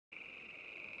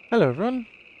Hello everyone,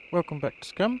 welcome back to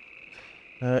Scum.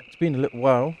 It's been a little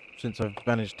while since I've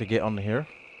managed to get on here,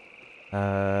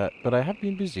 but I have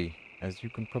been busy, as you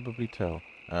can probably tell.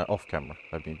 Off camera,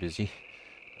 I've been busy.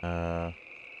 Uh,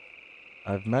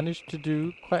 I've managed to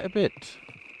do quite a bit.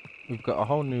 We've got a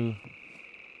whole new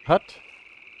hut.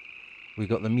 We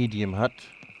got the medium hut,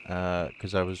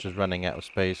 because I was just running out of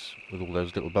space with all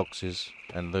those little boxes,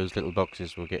 and those little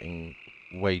boxes were getting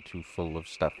way too full of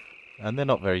stuff. And they're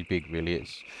not very big really,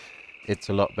 it's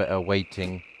a lot better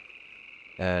waiting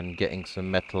and getting some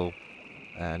metal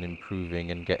and improving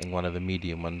and getting one of the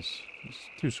medium ones. It's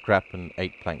 2 scrap and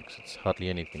 8 planks. It's hardly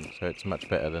anything, so it's much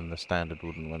better than the standard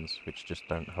wooden ones, which just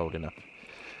don't hold enough.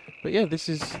 But yeah, this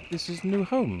is new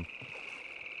home.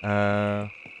 I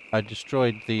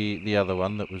destroyed the other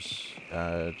one that was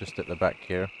just at the back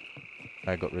here.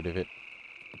 I got rid of it.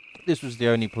 This was the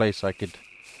only place I could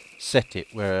set it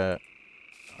where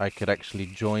I could actually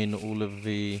join all of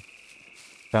the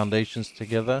foundations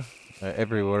together.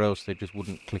 Everywhere else they just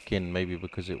wouldn't click in, maybe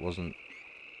because it wasn't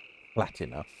flat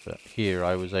enough. But here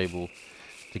I was able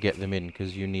to get them in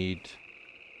because you need,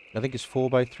 I think it's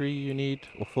 4x3 you need,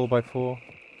 or 4x4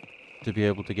 to be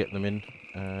able to get them in,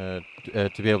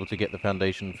 to be able to get the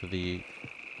foundation for the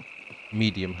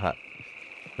medium hut.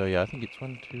 So yeah, I think it's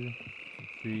 1, 2,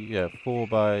 3, yeah,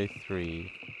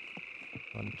 4x3.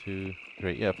 1, 2,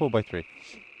 3, yeah, 4x3.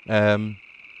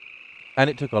 And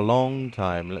it took a long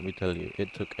time, let me tell you.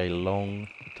 It took a long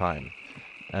time.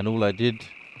 And all I did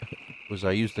was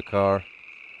I used the car,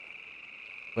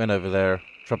 went over there,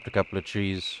 chopped a couple of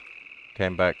trees,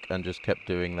 came back and just kept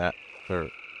doing that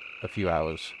for a few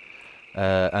hours.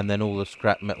 And then all the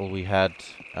scrap metal we had,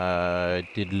 I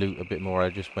did loot a bit more. I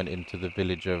just went into the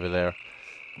village over there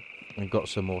and got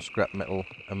some more scrap metal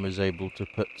and was able to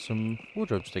put some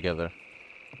wardrobes together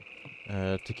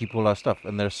to keep all our stuff.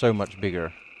 And they're so much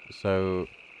bigger. So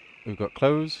we've got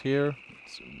clothes here,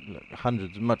 it's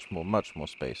hundreds, much more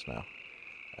space now.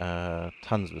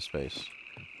 Tons of space.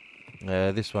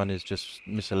 This one is just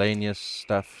miscellaneous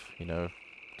stuff, you know,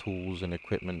 tools and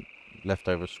equipment,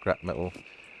 leftover scrap metal.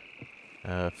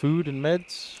 Food and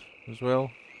meds as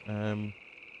well.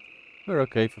 We're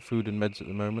okay for food and meds at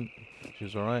the moment, which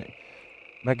is alright.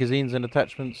 Magazines and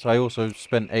attachments. I also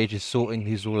spent ages sorting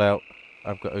these all out.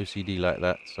 I've got OCD like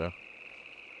that, so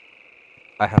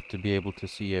I have to be able to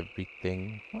see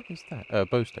everything. What is that? Oh,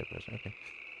 bow staples, okay.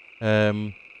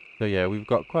 So yeah, we've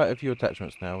got quite a few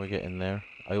attachments now. We're getting there.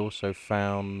 I also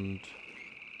found...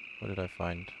 What did I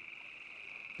find?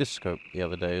 This scope the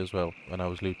other day as well, when I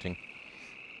was looting,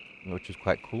 which is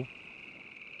quite cool.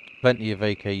 Plenty of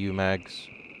AKU mags,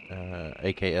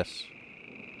 AKS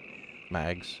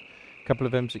mags. A couple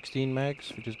of M16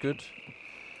 mags, which is good.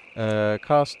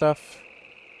 Car stuff.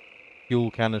 Fuel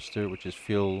canister, which is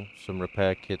fuel, some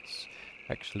repair kits.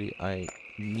 Actually, I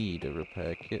need a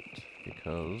repair kit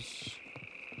because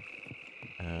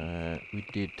we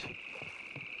did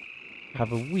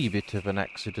have a wee bit of an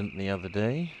accident the other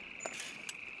day.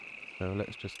 So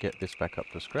let's just get this back up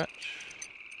to scratch.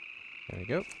 There we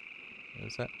go.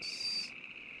 There's that.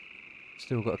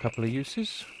 Still got a couple of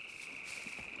uses.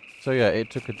 So yeah, it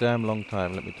took a damn long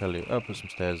time, let me tell you. I'll put some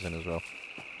stairs in as well.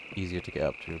 Easier to get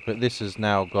up to. But this has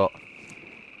now got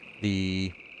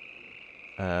the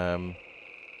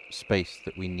space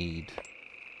that we need.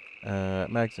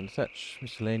 Mags and such,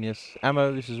 miscellaneous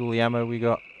ammo. This is all the ammo we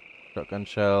got. Shotgun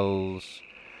shells.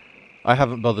 I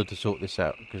haven't bothered to sort this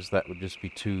out because that would just be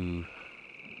too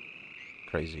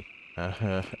crazy.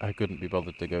 I couldn't be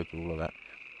bothered to go through all of that.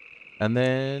 And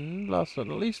then, last but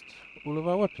not least, all of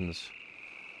our weapons.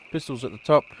 Pistols at the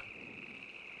top.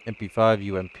 MP5,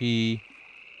 UMP,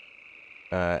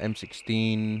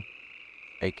 M16.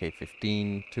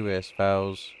 AK-15, 2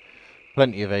 AS-FALs,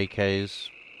 plenty of AKs,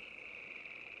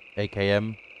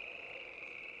 AKM,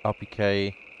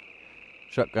 RPK,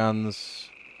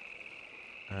 shotguns,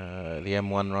 the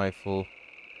M1 rifle,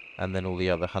 and then all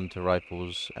the other hunter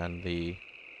rifles and the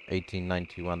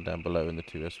 1891 down below and the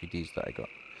 2 SVDs that I got.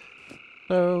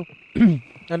 So,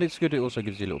 and it's good, it also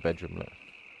gives you a little bedroom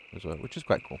as well, which is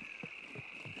quite cool.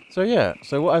 So yeah,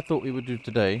 so what I thought we would do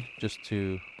today, just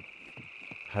to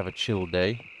have a chill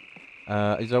day,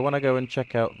 is I want to go and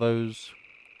check out those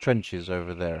trenches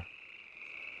over there.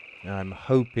 I'm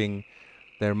hoping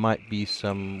there might be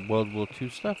some World War II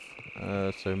stuff,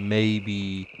 so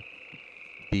maybe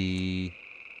the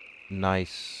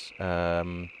nice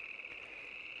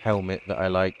helmet that I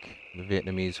like, the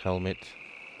Vietnamese helmet.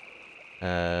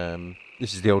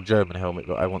 This is the old German helmet,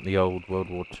 but I want the old World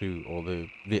War II or the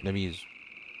Vietnamese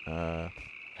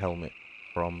helmet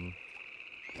from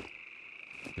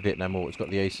the Vietnam War. It's got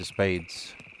the Ace of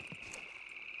Spades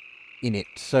in it.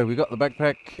 So we got the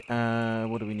backpack.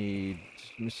 What do we need?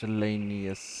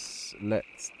 Miscellaneous.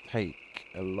 Let's take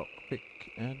a lockpick.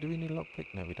 Do we need a lockpick?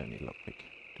 No, we don't need a lockpick.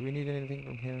 Do we need anything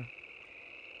from here?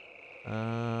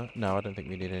 No, I don't think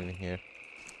we need anything here.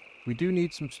 We do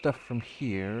need some stuff from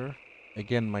here.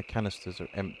 Again, my canisters are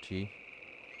empty,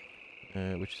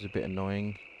 which is a bit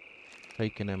annoying.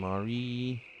 Take an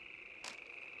MRE.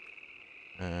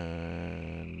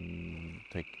 And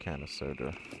take a can of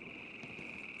soda.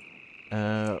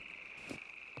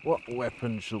 What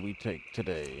weapon shall we take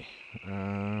today?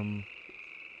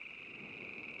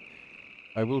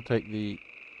 I will take the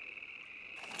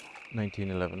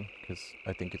 1911 because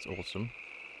I think it's awesome.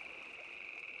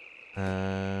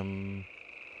 And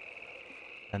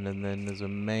then there's a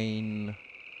main.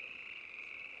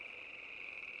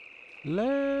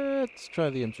 Let's try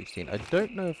the M16. I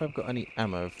don't know if I've got any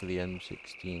ammo for the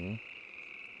M16.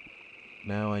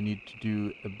 Now I need to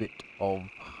do a bit of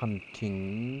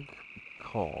hunting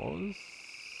because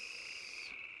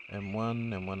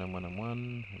M1, M1, M1,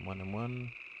 M1, M1,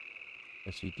 M1,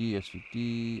 SVD,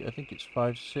 SVD. I think it's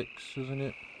 5.6, isn't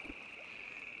it?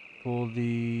 For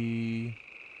the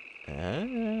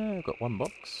I've got one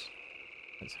box.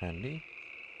 That's handy.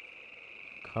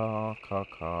 Car.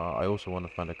 I also want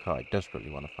to find a car. I desperately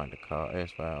want to find a car.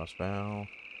 ASVAL,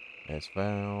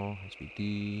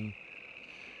 SVD.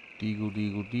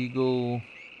 Deagle.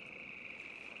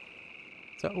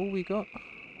 Is that all we got?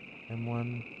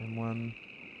 M1,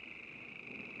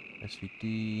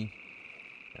 SVD,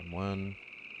 M1.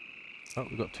 Oh,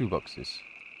 we got 2 boxes.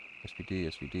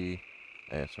 SVD,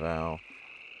 ASVAL.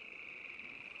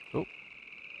 Oh,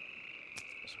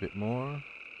 that's a bit more.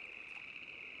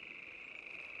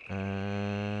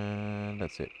 And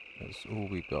that's it. That's all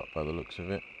we got by the looks of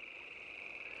it.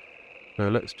 So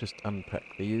let's just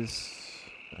unpack these.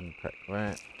 Unpack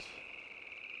that.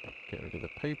 Get rid of the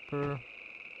paper.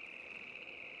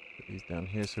 Put these down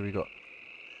here. So we got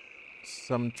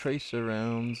some tracer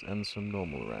rounds and some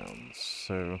normal rounds.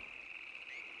 So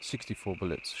 64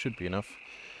 bullets should be enough.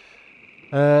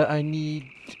 I need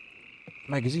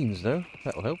magazines though.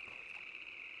 That'll help.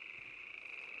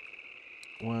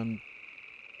 1,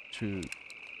 2,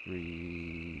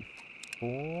 3,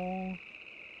 4.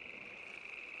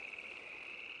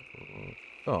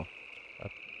 Oh. I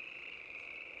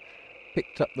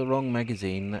picked up the wrong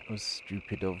magazine. That was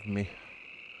stupid of me.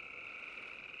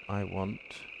 I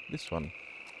want this one.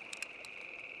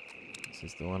 This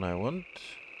is the one I want.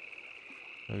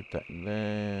 Load that in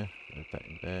there. Load that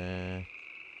in there.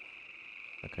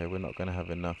 Okay, we're not going to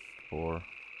have enough for...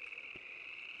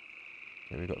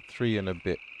 Okay, we've got 3 and a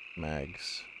bit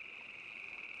mags.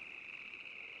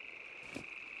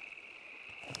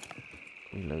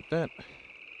 Reload that.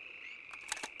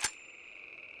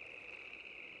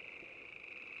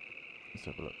 Let's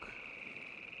have a look.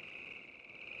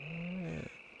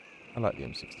 I like the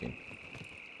M16.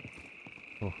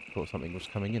 Oh, thought something was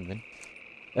coming in then.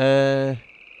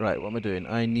 Right, what am I doing?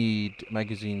 I need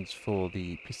magazines for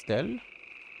the pistol.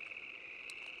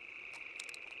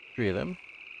 3 of them.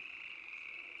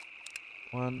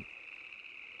 1,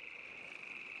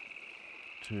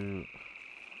 2.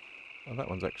 Oh, that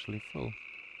one's actually full.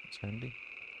 That's handy.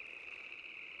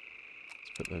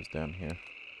 Let's put those down here.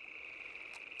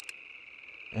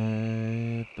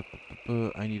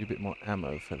 I need a bit more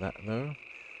ammo for that though.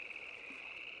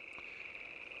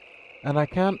 And I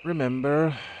can't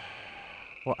remember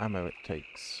what ammo it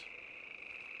takes.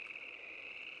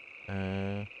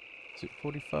 Is it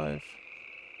 45?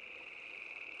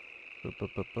 No,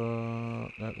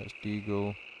 that's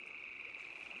Deagle.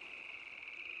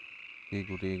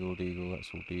 Deagle,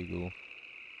 that's all Deagle.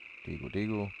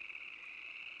 Deagle.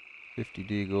 50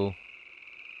 Deagle.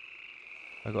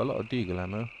 I got a lot of Deagle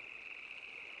ammo.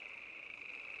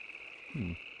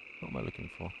 What am I looking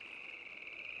for?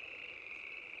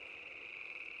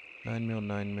 9mm,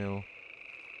 9mm.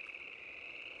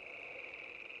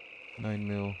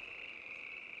 9mm.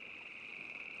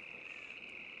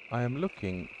 I am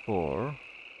looking for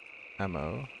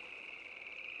ammo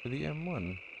for the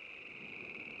M1.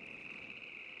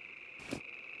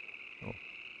 Oh,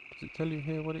 does it tell you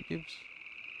here what it gives?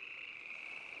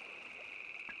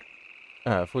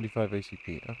 45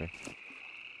 ACP, okay.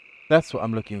 That's what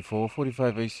I'm looking for,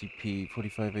 45 ACP,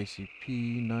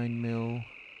 9mm.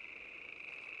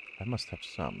 I must have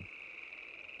some.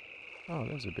 Oh,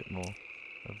 there's a bit more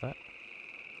of that.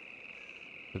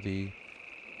 For the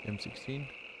M16.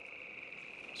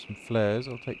 Some flares,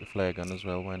 I'll take the flare gun as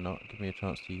well, why not? Give me a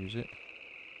chance to use it.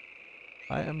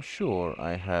 I am sure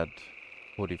I had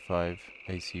 45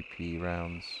 ACP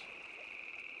rounds.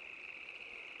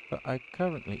 But I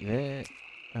currently... There...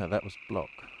 Oh, that was block.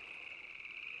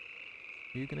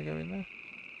 Are you going to go in there?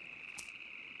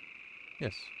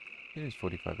 Yes, it is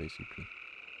 45 ACP.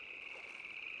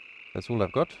 That's all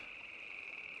I've got.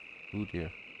 Oh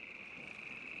dear.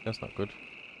 That's not good.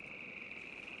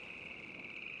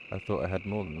 I thought I had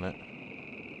more than that.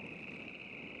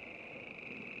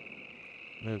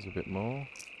 There's a bit more.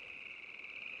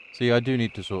 See, I do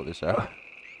need to sort this out.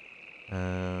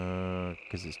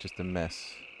 Because it's just a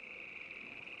mess.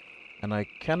 And I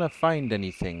cannot find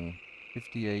anything.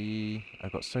 50 AE.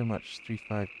 I've got so much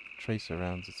 3.5 tracer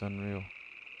rounds, it's unreal.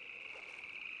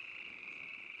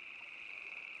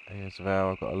 AS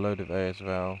Val, I've got a load of AS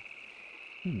Val.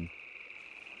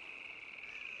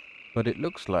 But it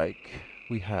looks like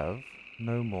we have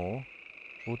no more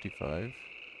 45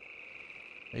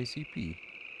 ACP.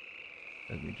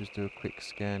 Let me just do a quick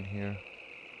scan here.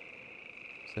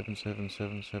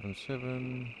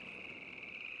 77777.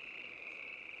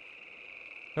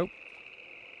 Nope.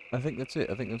 I think that's it.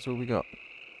 I think that's all we got.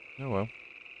 Oh well.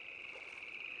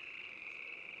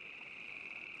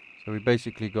 So we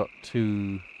basically got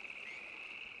 2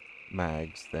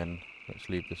 mags then. Let's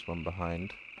leave this one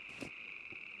behind.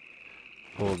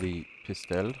 For the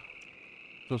pistol.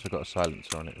 It's also got a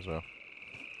silencer on it as well.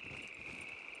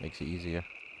 Makes it easier.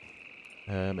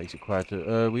 Makes it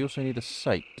quieter. We also need a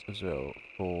sight as well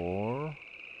for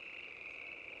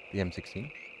the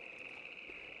M16.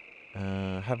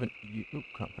 Haven't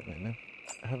can't put that in there.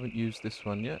 I haven't used this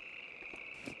one yet.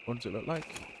 What does it look like?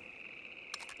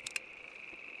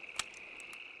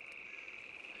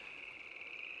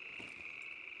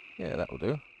 Yeah, that'll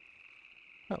do.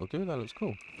 That'll do. That looks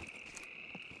cool.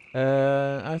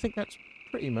 I think that's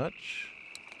pretty much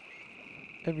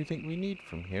everything we need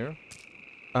from here.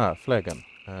 Ah, flare gun.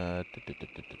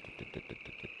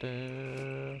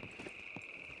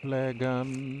 Flare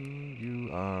gun, you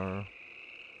are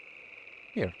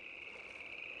here.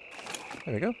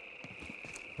 There we go.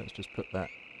 Let's just put that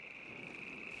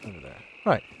over there.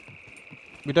 Right.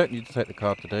 We don't need to take the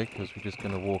car today because we're just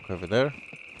going to walk over there.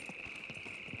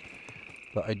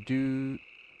 But I do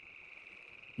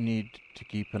need to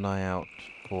keep an eye out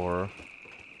for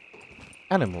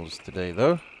animals today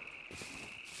though.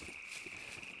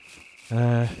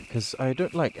 Because I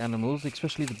don't like animals,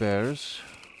 especially the bears,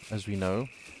 as we know.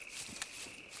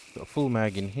 Got a full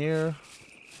mag in here.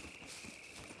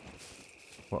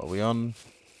 What are we on?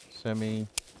 Semi.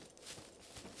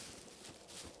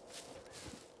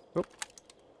 Oh,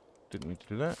 didn't mean to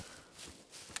do that.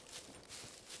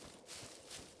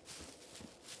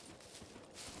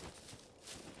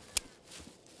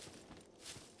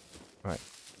 Right.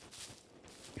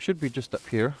 It should be just up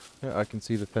here. Yeah, I can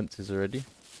see the fences already.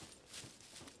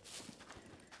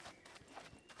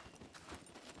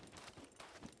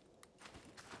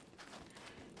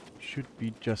 Should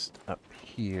be just up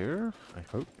here, I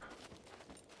hope.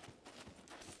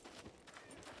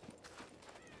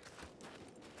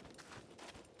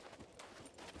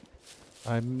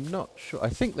 I'm not sure. I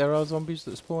think there are zombies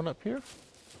that spawn up here.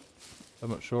 I'm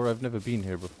not sure. I've never been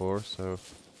here before, so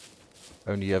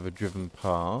only ever driven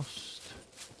past.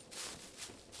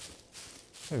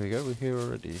 There we go. We're here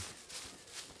already.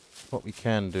 What we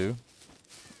can do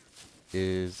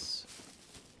is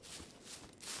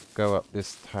go up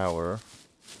this tower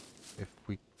if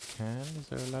we can. Is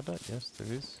there a ladder? Yes, there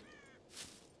is.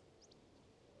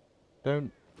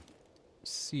 Don't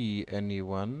see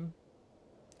anyone.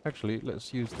 Actually,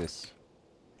 let's use this.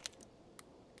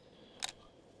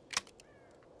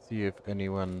 See if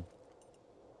anyone...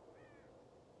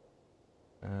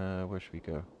 where should we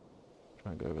go?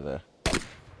 Try and go over there.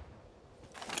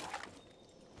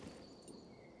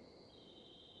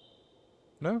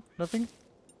 No? Nothing?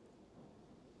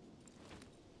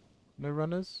 No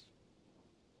runners?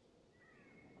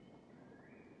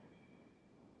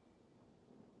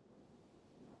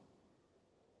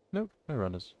 Nope, no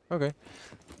runners. Okay.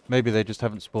 Maybe they just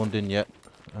haven't spawned in yet.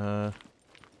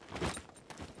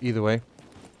 Either way.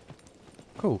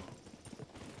 Cool.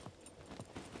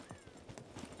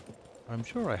 I'm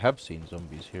sure I have seen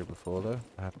zombies here before though,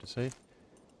 I have to say.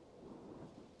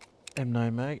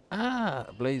 M9 mag. Ah!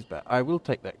 Blaze bat. I will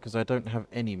take that because I don't have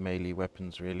any melee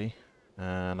weapons really.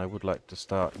 And I would like to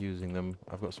start using them.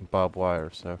 I've got some barbed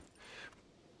wire, so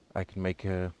I can make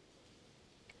a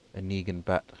Negan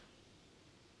bat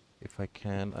if I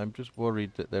can. I'm just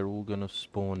worried that they're all gonna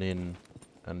spawn in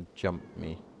and jump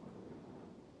me.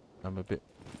 I'm a bit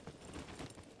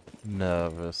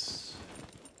nervous.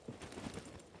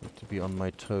 Need to be on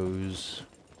my toes.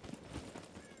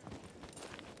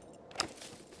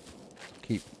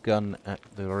 Keep gun at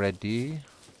the ready.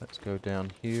 Let's go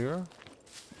down here.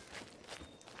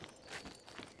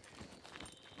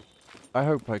 I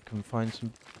hope I can find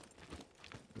some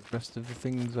rest of the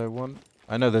things I want.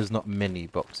 I know there's not many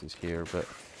boxes here, but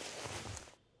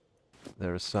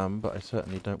there are some, but I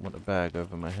certainly don't want a bag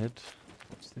over my head.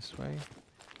 What's this way?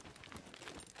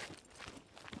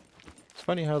 It's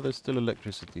funny how there's still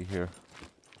electricity here.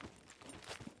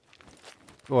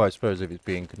 Well, I suppose if it's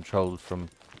being controlled from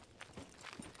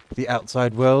the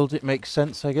outside world, it makes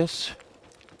sense, I guess.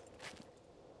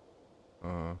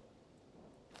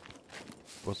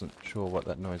 Wasn't sure what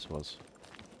that noise was.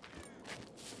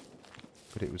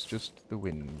 But it was just the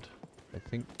wind, I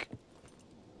think.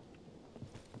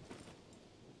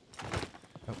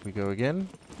 Up we go again.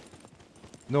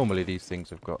 Normally these things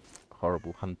have got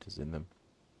horrible hunters in them.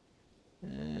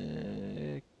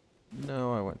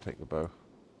 No, I won't take the bow.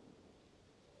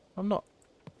 I'm not...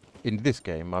 In this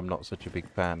game, I'm not such a big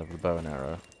fan of the bow and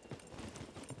arrow.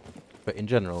 But in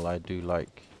general, I do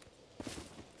like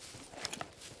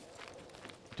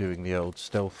doing the old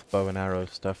stealth bow and arrow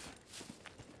stuff.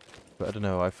 But I don't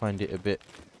know, I find it a bit...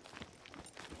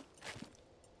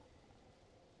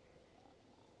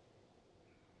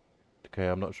 Okay,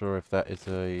 I'm not sure if that is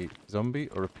a zombie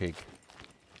or a pig.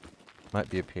 Might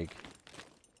be a pig.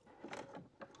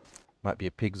 Might be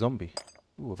a pig zombie.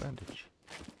 Ooh, a bandage.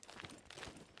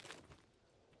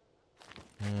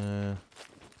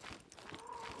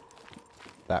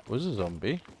 That was a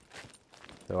zombie.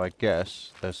 So I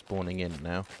guess they're spawning in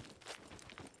now.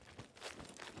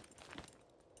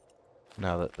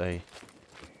 Now that they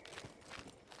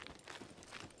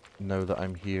know that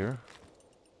I'm here.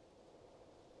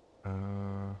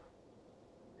 Go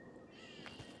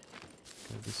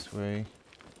this way.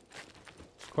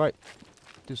 It's quite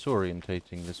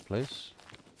disorientating, this place,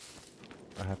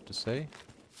 I have to say.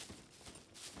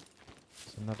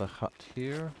 There's another hut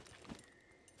here.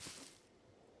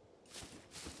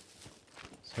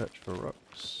 Search for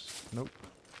rocks. Nope.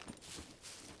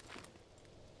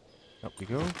 Up we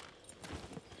go.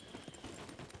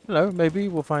 Hello, maybe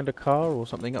we'll find a car or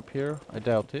something up here. I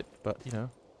doubt it, but you know.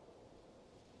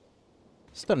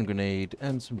 Stun grenade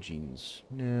and some jeans.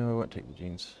 No, I won't take the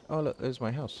jeans. Oh look, there's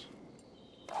my house.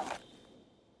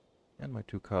 And my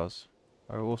 2 cars.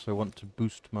 I also want to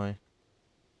boost my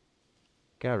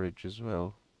garage as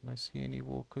well. Can I see any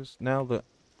walkers? Now that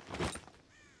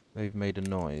they've made a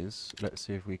noise, let's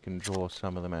see if we can draw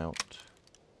some of them out.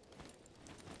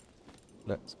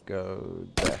 Let's go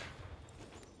there.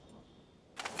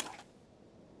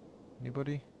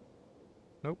 Anybody?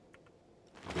 Nope.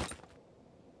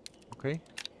 Okay.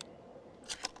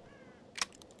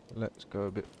 Let's go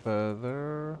a bit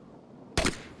further.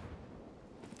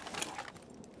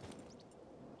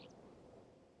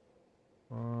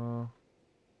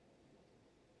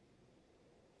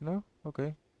 No?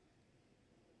 Okay.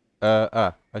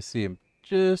 I see him.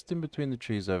 Just in between the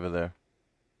trees over there.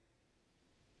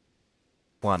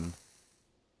 1.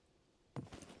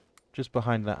 Just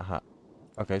behind that hut.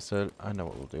 Okay, so I know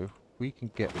what we'll do. We can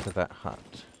get to that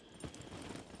hut.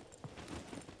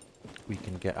 We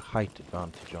can get a height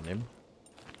advantage on him.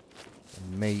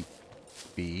 And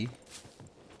maybe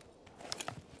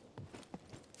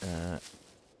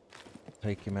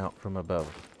take him out from above.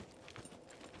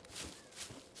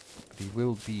 But he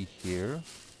will be here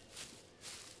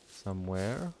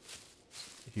somewhere.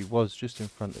 He was just in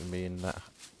front of me in that,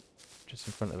 just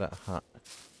in front of that hut.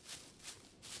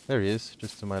 There he is,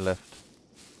 just to my left.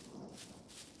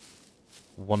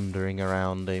 Wandering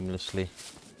around aimlessly.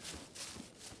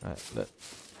 Right, let's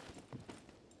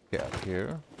get up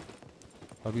here.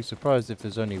 I'll be surprised if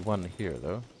there's only one here,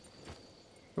 though.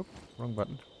 Oop, wrong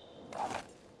button.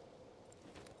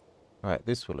 Right,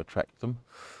 this will attract them.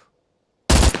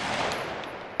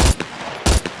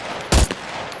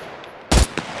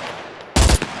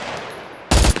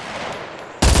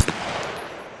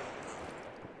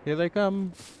 Here they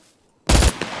come.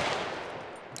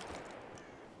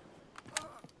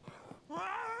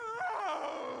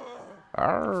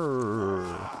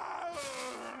 Arrgh.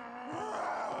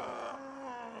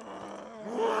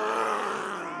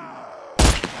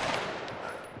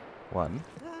 One.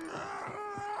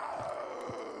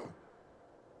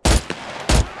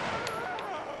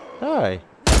 Die.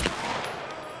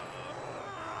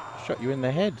 Shot you in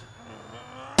the head.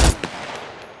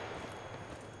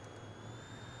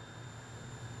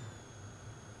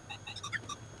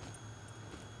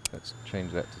 Let's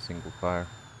change that to single fire.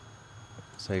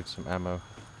 Save some ammo.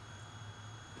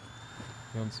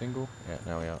 You on single? Yeah,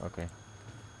 now we are. Okay.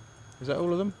 Is that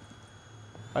all of them?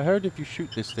 I heard if you shoot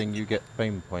this thing, you get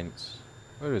fame points.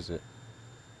 Where is it?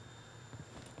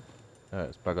 Oh,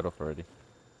 it's buggered off already.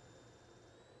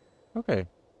 Okay.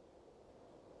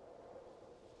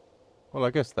 Well, I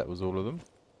guess that was all of them.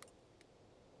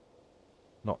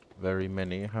 Not very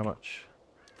many. How much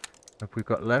have we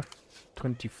got left?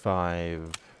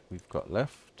 25 we've got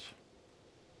left.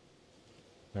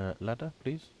 Ladder,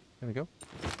 please. There we go.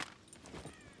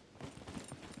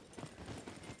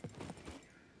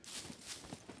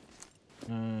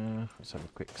 Let's have a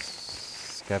quick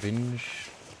scavenge.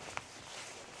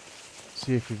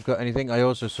 See if we've got anything. I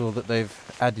also saw that they've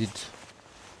added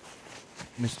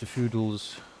Mr.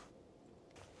 Feudal's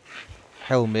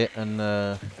helmet and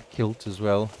a kilt as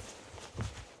well.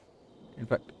 In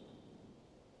fact,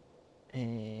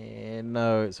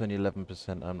 no, it's only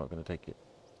 11%. I'm not going to take it.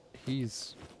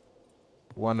 He's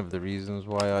one of the reasons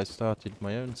why I started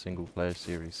my own single player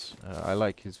series. I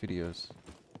like his videos.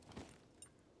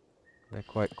 They're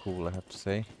quite cool, I have to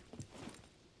say.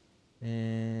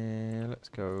 Let's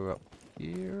go up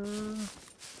here.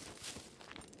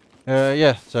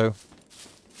 Yeah, so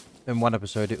in one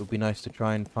episode it would be nice to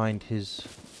try and find his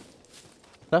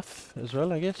stuff as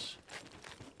well, I guess.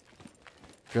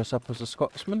 Dress up as a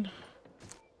Scotsman.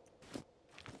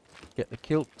 Get the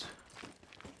kilt.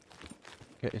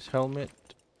 Get his helmet.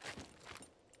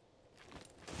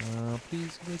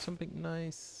 Please give me something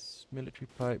nice. Military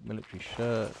pipe, military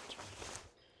shirt.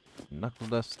 Knuckle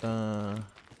duster.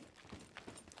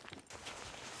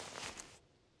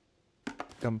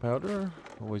 Gunpowder,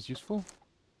 always useful.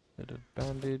 Bit of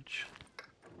bandage.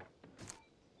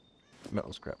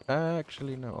 Metal scrap.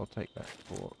 Actually, no, I'll take that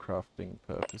for crafting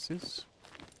purposes.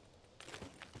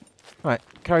 Right,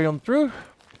 carry on through.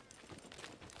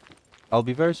 I'll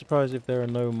be very surprised if there are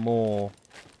no more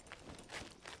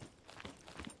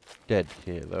dead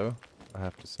here, though. I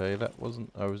have to say, that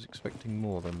wasn't... I was expecting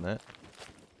more than that.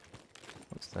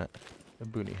 What's that? A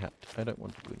boonie hat. I don't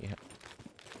want a boonie hat.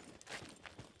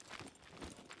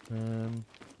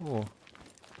 Oh,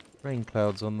 rain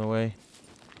clouds on the way.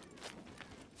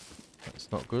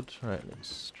 That's not good. Right,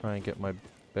 let's try and get my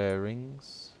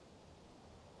bearings.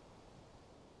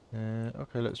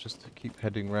 Okay, let's just keep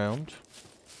heading round.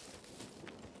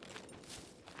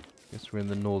 Guess we're in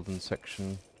the northern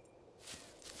section,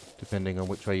 depending on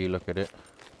which way you look at it.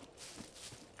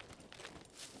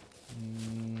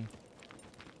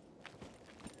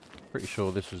 Pretty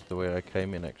sure this was the way I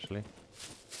came in, actually.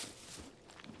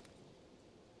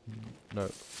 No,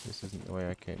 this isn't the way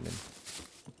I came in.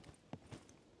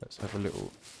 Let's have a little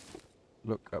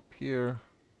look up here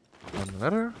on the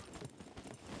ladder.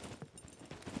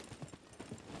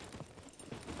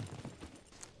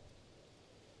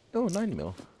 Oh,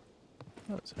 9mm.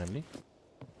 That's handy.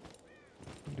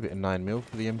 Need a bit of 9mm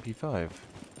for the MP5.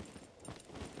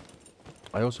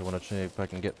 I also want to check if I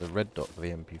can get the red dot for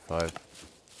the MP5.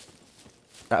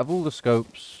 Out of all the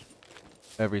scopes,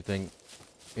 everything,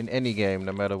 in any game,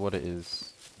 no matter what it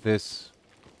is, this,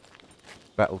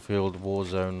 Battlefield,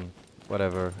 Warzone,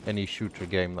 whatever, any shooter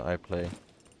game that I play,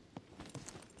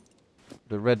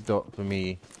 the red dot for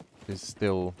me is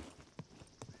still,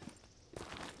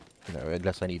 you know,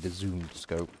 unless I need a zoomed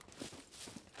scope,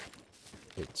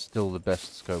 it's still the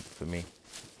best scope for me.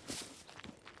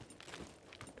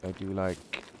 I do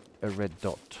like a red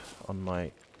dot on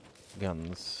my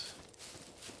guns,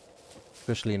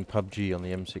 especially in PUBG on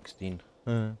the M16.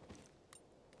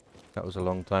 That was a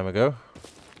long time ago.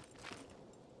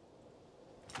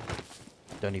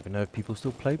 Don't even know if people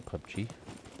still play PUBG.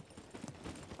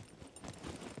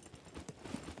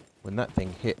 When that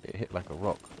thing hit, it hit like a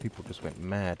rock. People just went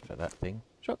mad for that thing.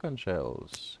 Shotgun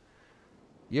shells.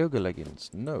 Yoga leggings.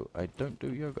 No, I don't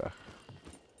do yoga.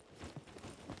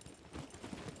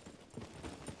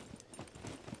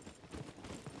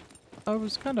 I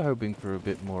was kind of hoping for a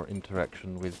bit more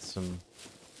interaction with some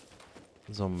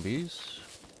zombies.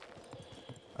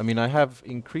 I mean, I have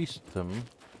increased them.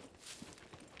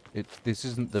 This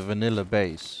isn't the vanilla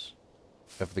base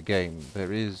of the game.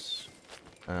 There is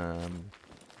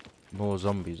more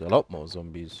zombies, a lot more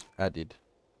zombies added.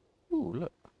 Ooh,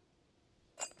 look.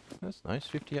 That's nice,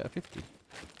 50 out of 50.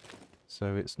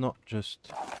 So it's not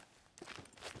just,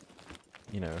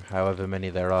 you know, however many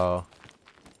there are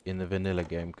in the vanilla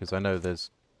game, because I know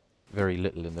there's very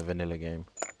little in the vanilla game.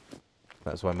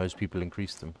 That's why most people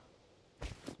increase them.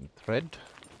 Some thread.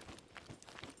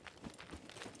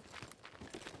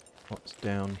 What's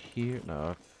down here?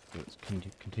 No, let's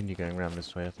continue going around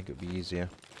this way. I think it would be easier.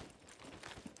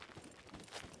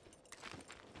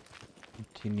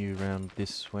 Continue around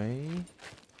this way.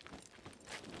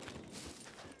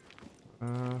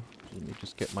 Let me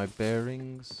just get my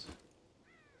bearings.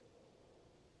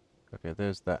 Okay,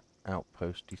 there's that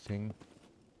outposty thing.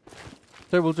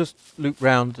 So we'll just loop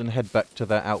round and head back to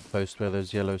that outpost where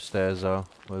those yellow stairs are,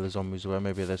 where the zombies were.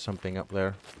 Maybe there's something up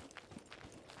there.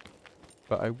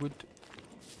 But I would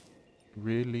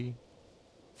really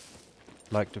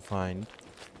like to find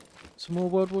some more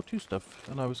World War II stuff,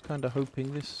 and I was kind of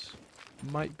hoping this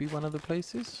might be one of the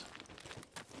places.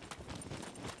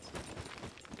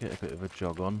 Get a bit of a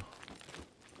jog on.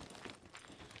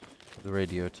 The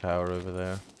radio tower over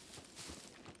there.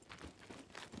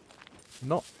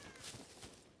 Not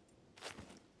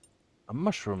a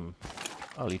mushroom.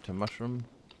 I'll eat a mushroom.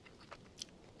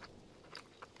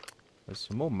 There's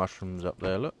some more mushrooms up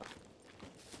there, look.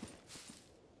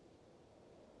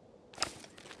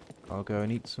 I'll go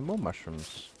and eat some more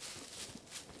mushrooms.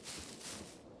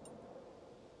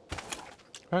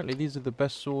 Apparently these are the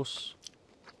best source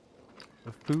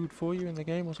of food for you in the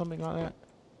game or something like that.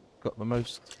 Got the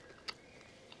most,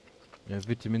 you know,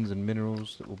 vitamins and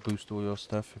minerals that will boost all your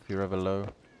stuff if you're ever low.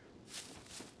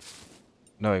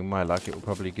 Knowing my luck, it will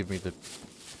probably give me the,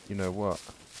 you know what,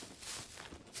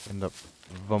 end up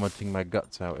vomiting my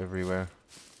guts out everywhere.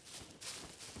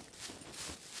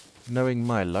 Knowing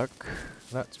my luck,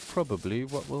 that's probably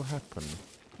what will happen.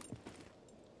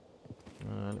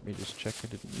 Let me just check I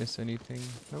didn't miss anything.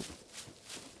 Nope.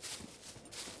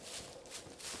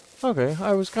 Okay,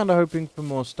 I was kind of hoping for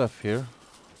more stuff here,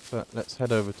 but let's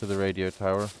head over to the radio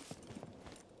tower.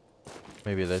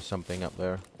 Maybe there's something up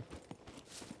there.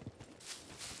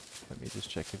 Let me just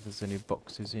check if there's any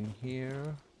boxes in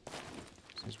here.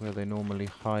 This is where they normally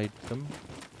hide them.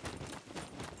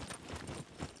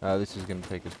 This is going to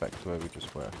take us back to where we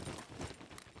just were.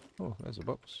 Oh, there's a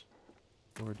box.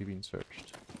 Already been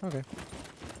searched. Okay.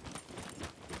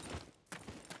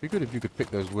 Be good if you could pick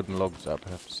those wooden logs up, I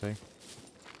have to say.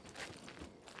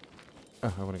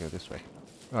 Oh, I want to go this way.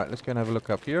 Alright, let's go and have a look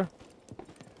up here.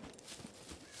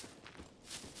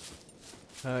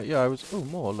 Yeah, I was... Oh,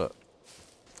 more, look.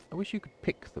 I wish you could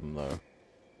pick them, though.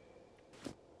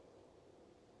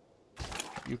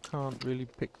 You can't really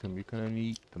pick them, you can only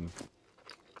eat them.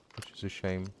 Which is a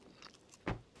shame.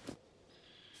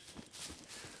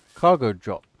 Cargo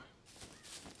drop.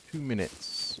 2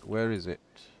 minutes. Where is it?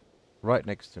 Right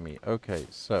next to me. Okay,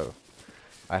 so...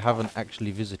 I haven't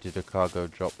actually visited a cargo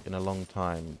drop in a long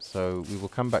time, so we will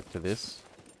come back to this.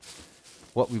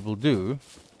 What we will do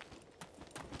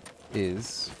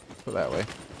is... Put that way.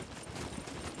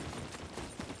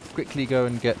 Quickly go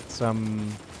and get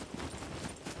some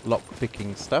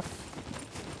lock-picking stuff.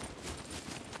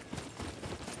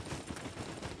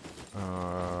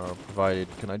 Provided...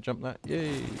 Can I jump that?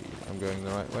 Yay! I'm going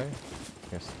the right way.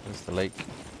 Yes, there's the lake.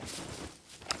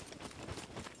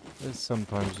 There's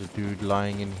sometimes a dude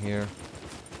lying in here.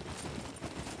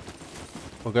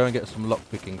 We'll go and get some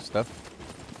lock-picking stuff.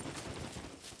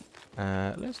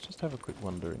 Let's just have a quick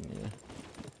wander in here.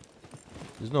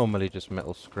 There's normally just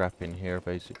metal scrap in here,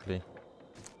 basically.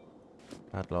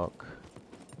 Padlock.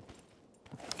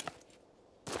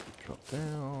 Drop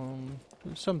down.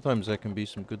 Sometimes there can be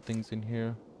some good things in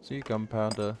here. See,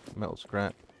 gunpowder, metal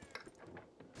scrap.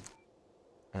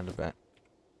 And a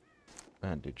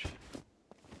bandage.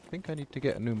 I think I need to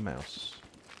get a new mouse.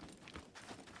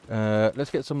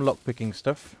 Let's get some lockpicking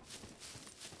stuff.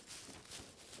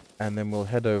 And then we'll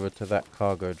head over to that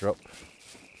cargo drop.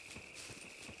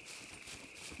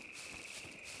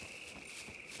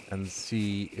 And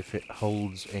see if it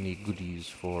holds any goodies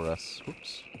for us.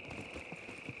 Whoops.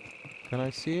 Can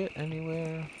I see it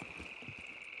anywhere?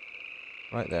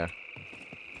 Right there.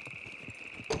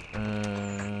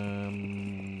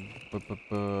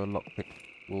 Lockpick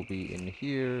will be in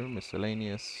here.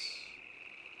 Miscellaneous.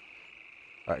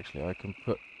 Actually, I can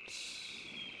put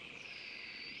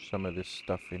some of this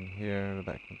stuff in here.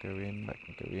 That can go in. That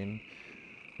can go in.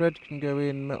 Red can go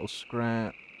in. Metal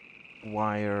scrap.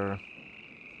 Wire.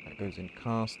 That goes in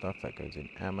car stuff. That goes in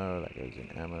ammo. That goes in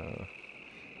ammo.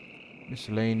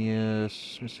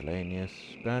 Miscellaneous. Miscellaneous.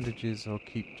 Bandages I'll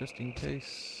keep just in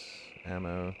case.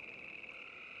 Ammo.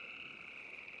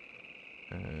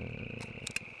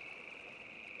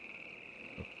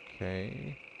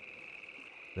 Okay.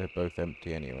 They're both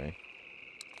empty anyway.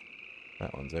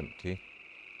 That one's empty.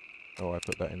 Oh, I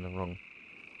put that in the wrong...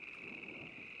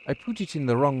 I put it in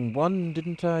the wrong one,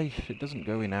 didn't I? It doesn't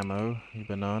go in ammo, you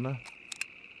banana.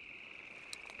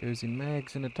 It goes in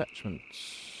mags and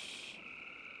attachments.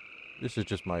 This is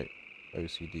just my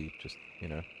OCD, just, you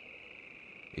know,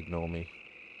 ignore me.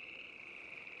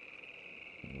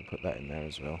 We'll put that in there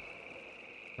as well.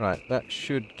 Right, that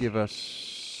should give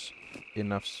us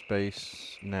enough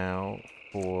space now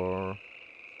for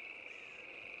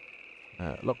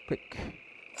lockpick.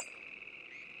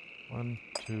 1,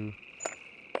 2,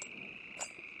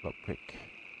 lockpick.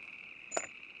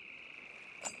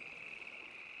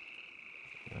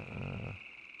 There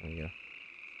we go.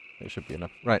 It should be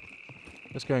enough. Right,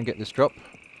 let's go and get this drop,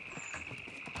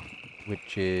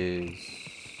 which is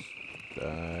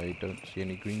I don't see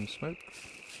any green smoke.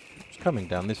 It's coming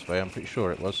down this way, I'm pretty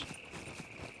sure it was.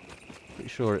 Pretty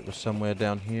sure it was somewhere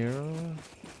down here.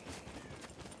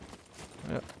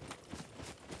 Yep.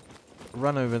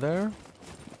 Run over there.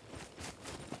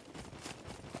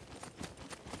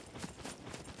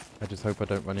 I just hope I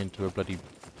don't run into a bloody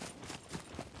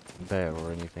bear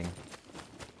or anything.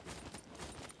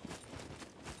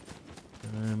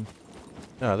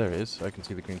 Oh, there it is. I can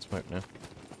see the green smoke now.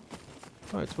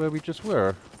 Oh, it's where we just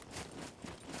were.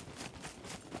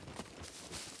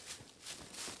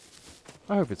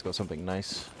 I hope it's got something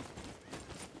nice.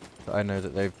 But I know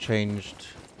that they've changed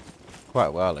quite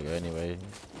a while ago anyway.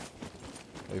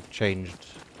 They've changed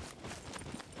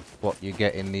what you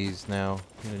get in these now.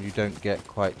 You know, you don't get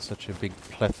quite such a big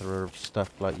plethora of stuff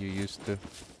like you used to.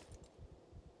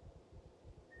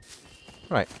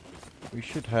 Right. We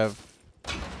should have...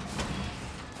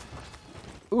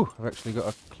 Ooh, I've actually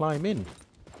got to climb in.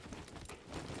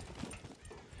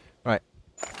 Right.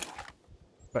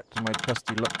 Back to my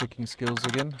trusty lockpicking skills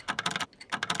again.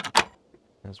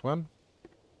 There's one.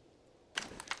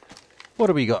 What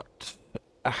do we got?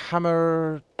 A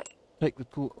hammer. Take the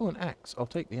tool. Oh, an axe. I'll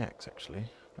take the axe actually.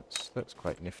 That's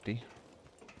quite nifty.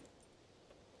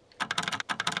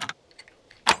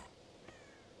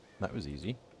 That was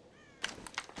easy.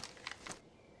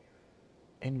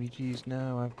 NVGs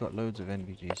now. I've got loads of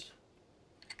NVGs.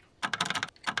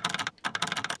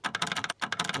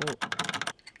 Oh.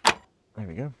 There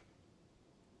we go.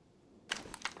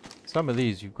 Some of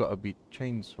these you've got to be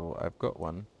chainsaw. I've got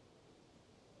one.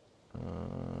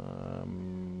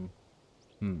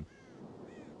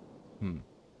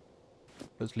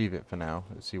 Let's leave it for now.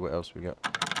 Let's see what else we got.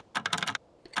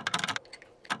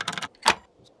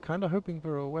 Was kind of hoping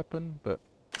for a weapon, but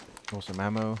or some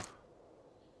ammo.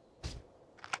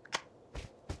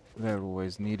 They're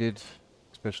always needed,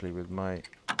 especially with my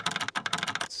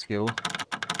skill.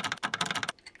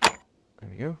 There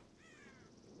we go.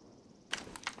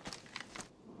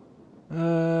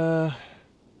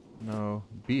 No,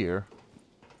 beer.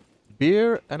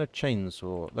 Beer and a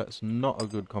chainsaw. That's not a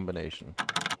good combination.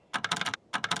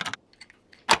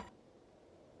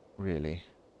 Really.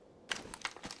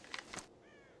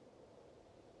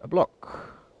 A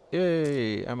block.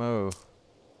 Yay, ammo.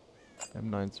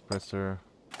 M9 suppressor.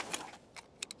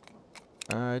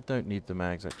 I don't need the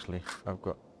mags actually. I've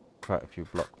got quite a few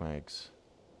block mags.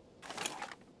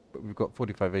 But we've got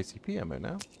 45 ACP ammo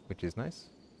now, which is nice.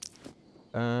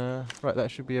 Right, that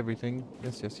should be everything.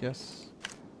 Yes, yes, yes.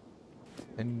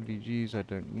 NVGs I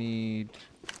don't need.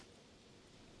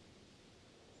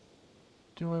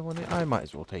 Do I want it? I might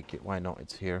as well take it. Why not?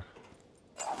 It's here.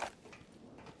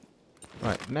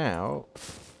 Right, now...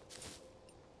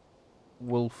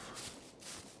 Wolf.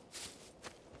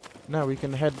 Now we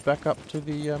can head back up to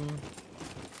the,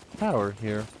 tower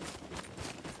here.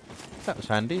 That was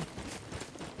handy.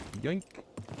 Yoink.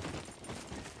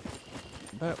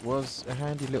 That was a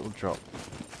handy little drop.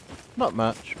 Not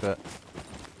much, but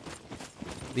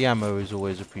the ammo is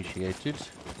always appreciated,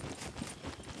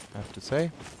 I have to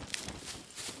say.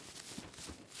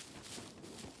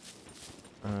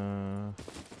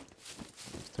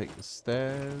 Let's take the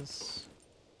stairs.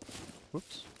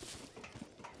 Whoops.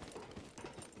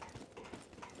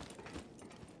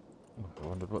 Oh, I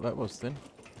wondered what that was then.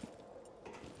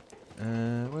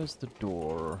 Where's the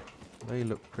door? They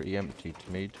look pretty empty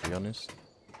to me, to be honest.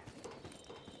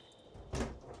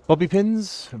 Bobby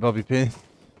pins,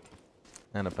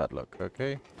 and a padlock.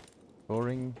 Okay,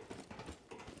 boring.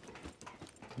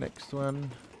 Next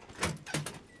one.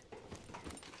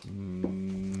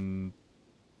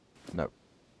 No.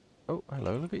 Oh,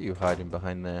 hello! Look at you hiding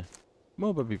behind there.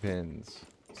 More bobby pins,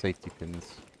 safety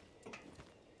pins.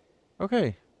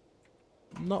 Okay,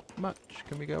 not much.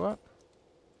 Can we go up?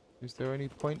 Is there any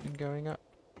point in going up?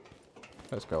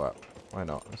 Let's go up. Why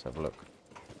not? Let's have a look.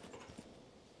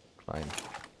 Climb.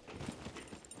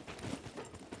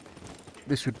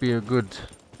 This would be a good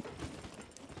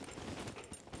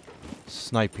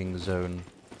sniping zone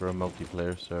for a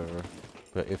multiplayer server.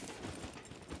 But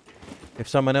if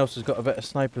someone else has got a better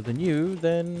sniper than you,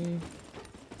 then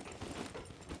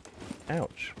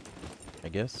ouch, I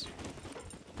guess.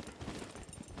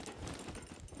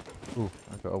 Ooh,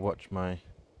 I've got to watch my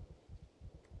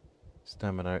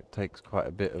stamina. It takes quite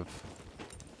a bit of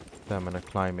stamina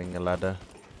climbing a ladder.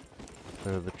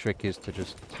 So the trick is to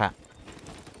just tap,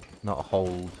 not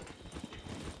hold,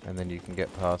 and then you can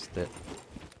get past it.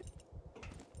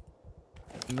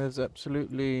 And there's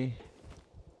absolutely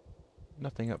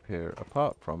nothing up here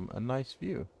apart from a nice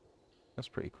view. That's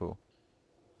pretty cool.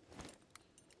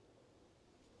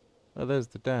 Oh, there's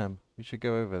the dam. We should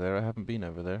go over there. I haven't been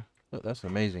over there. Look, that's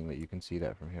amazing that you can see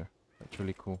that from here. That's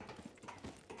really cool.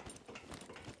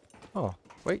 Oh,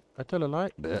 wait, I tell a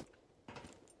lie. Blech.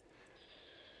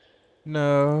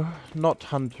 No, not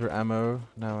hunter ammo.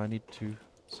 Now I need to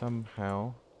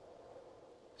somehow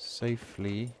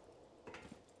safely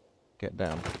get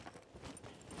down.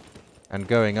 And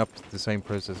going up the same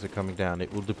process of coming down,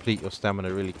 it will deplete your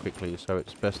stamina really quickly, so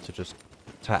it's best to just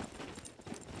tap.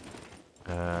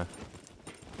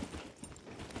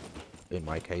 In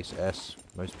my case, S.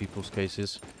 Most people's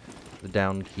cases, the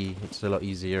down key, it's a lot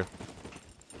easier.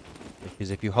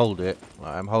 Because if you hold it,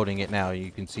 well, I'm holding it now,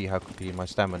 you can see how quickly my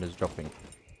stamina is dropping.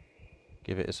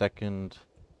 Give it a second,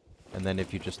 and then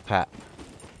if you just tap,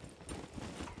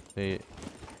 it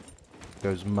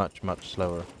goes much, much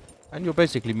slower. And you're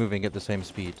basically moving at the same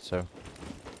speed, so...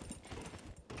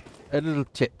 A little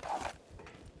tip.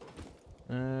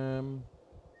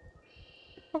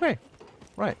 Okay,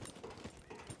 right.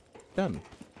 Done.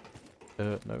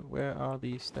 No, where are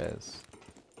the stairs?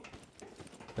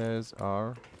 Stairs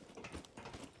are...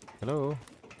 Hello?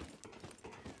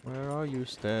 Where are you,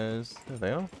 stairs? There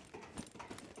they are.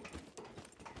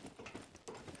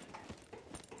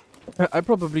 I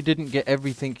probably didn't get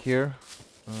everything here.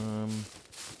 In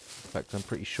fact, I'm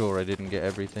pretty sure I didn't get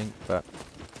everything, but...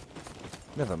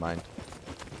 Never mind.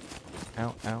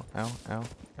 Ow, ow, ow, ow,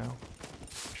 ow.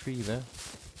 Tree there.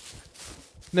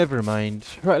 Never mind.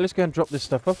 Right, let's go and drop this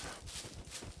stuff off.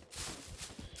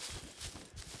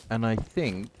 And I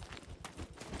think...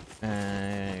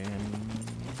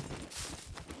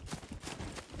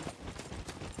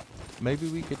 maybe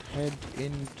we could head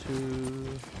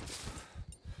into...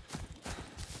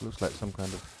 Looks like some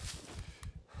kind of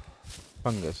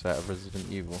fungus out of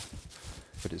Resident Evil.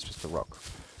 But it's just a rock.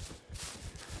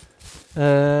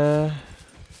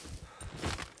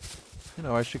 You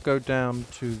know, I should go down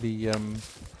to the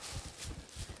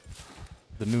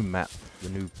new map, the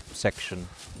new section,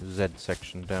 the Z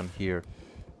section down here.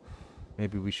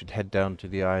 Maybe we should head down to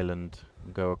the island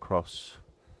and go across,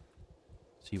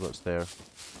 see what's there,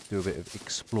 do a bit of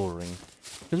exploring.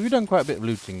 Because we've done quite a bit of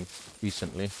looting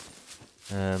recently.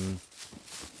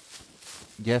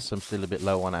 Yes, I'm still a bit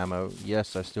low on ammo.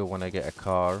 Yes, I still want to get a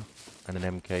car and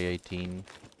an MK18.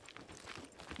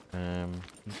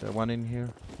 Is there one in here?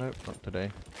 Nope, not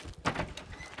today.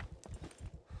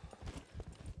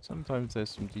 Sometimes there's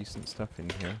some decent stuff in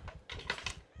here.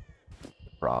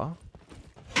 Bra.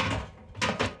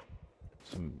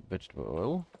 Some vegetable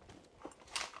oil.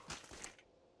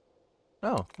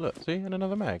 Oh, look, see? And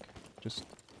another mag. Just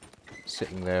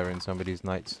sitting there in somebody's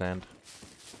nightstand.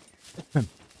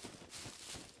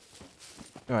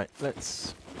 Alright,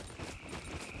 let's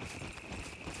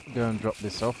go and drop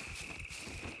this off.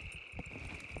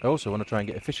 I also want to try and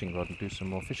get a fishing rod and do some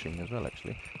more fishing as well,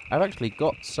 actually. I've actually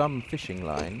got some fishing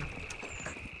line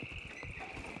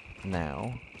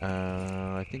now.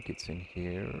 I think it's in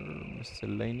here.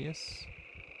 Miscellaneous.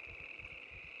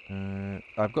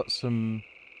 I've got some...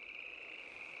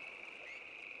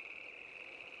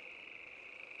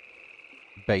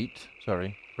 bait.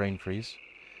 Sorry, brain freeze.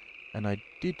 And I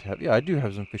did have... yeah, I do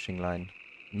have some fishing line.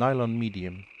 Nylon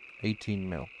medium. 18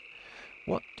 mil.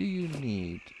 What do you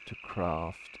need to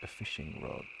craft a fishing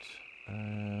rod?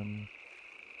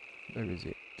 Where is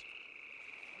it?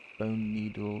 Bone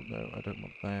needle. No, I don't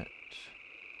want that.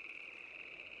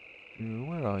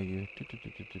 Where are you?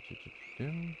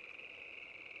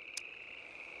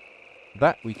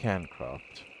 That we can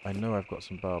craft. I know I've got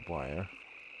some barbed wire.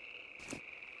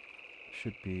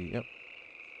 Should be... yep.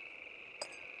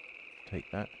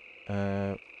 Take that.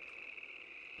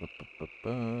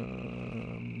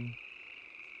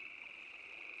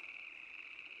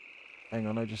 Hang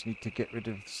on, I just need to get rid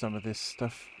of some of this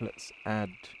stuff. Let's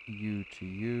add you to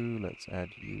you. Let's add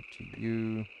you to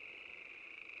you.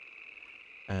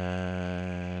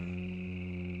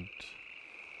 And...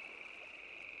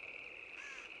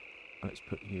 let's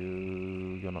put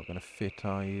you... you're not going to fit,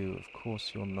 are you? Of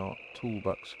course you're not.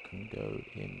 Toolbox can go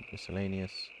in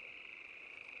miscellaneous.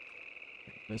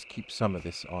 Let's keep some of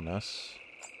this on us.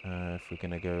 If we're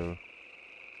going to go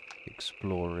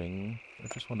exploring. I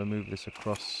just want to move this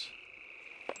across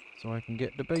so I can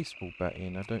get the baseball bat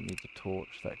in. I don't need the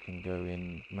torch. That can go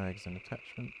in mags and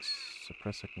attachments.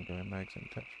 Suppressor can go in mags and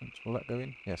attachments. Will that go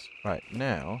in? Yes. Right,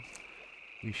 now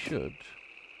we should...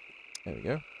 there we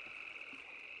go.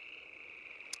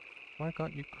 Why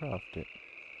can't you craft it?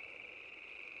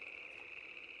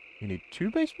 You need 2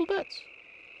 baseball bats?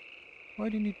 Why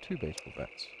do you need 2 baseball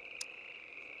bats?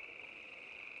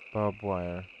 Barbed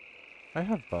wire. I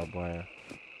have barbed wire.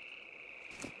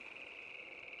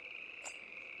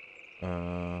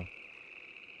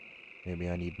 Maybe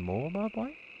I need more barbed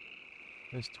wire?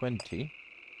 There's 20.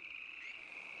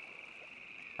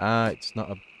 Ah, it's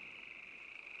not a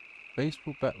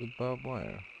baseball bat with barbed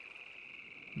wire.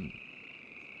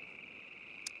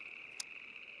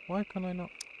 Why can I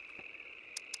not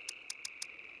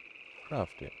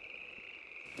craft it?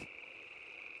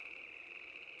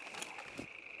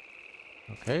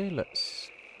 Okay, let's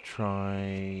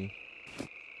try...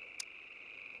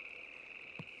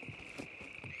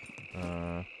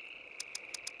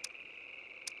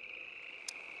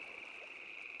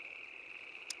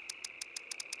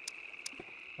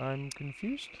 I'm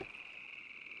confused.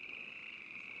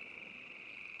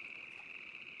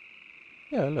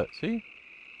 Yeah, look, see?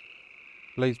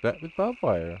 Blaze bat with barbed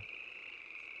wire.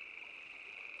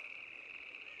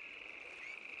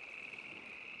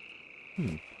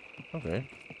 Okay.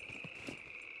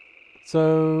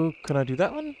 So, can I do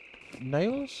that one?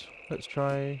 Nails? Let's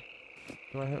try...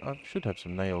 I should have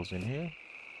some nails in here.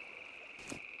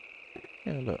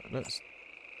 Yeah, look, let's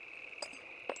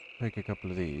take a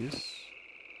couple of these.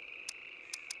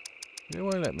 You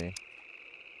won't let me.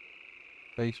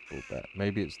 Baseball bat.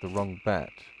 Maybe it's the wrong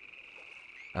bat.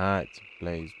 Ah, it's a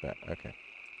blaze bat. Okay.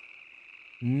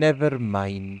 Never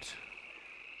mind.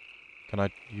 Can I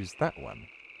use that one?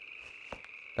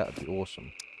 That would be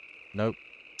awesome. Nope.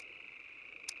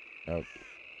 Nope.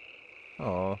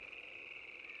 Oh,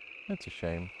 that's a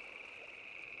shame.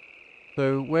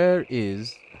 So, where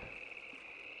is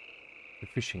the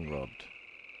fishing rod?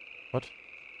 What?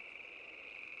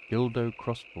 Dildo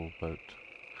crossbow boat.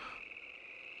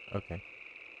 Okay.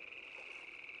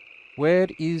 Where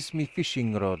is me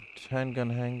fishing rod?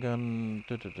 Handgun.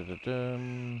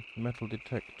 Metal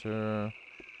detector.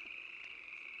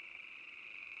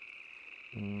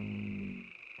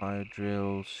 Fire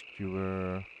drill,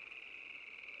 skewer.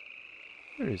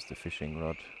 Where is the fishing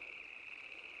rod?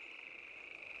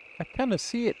 I cannot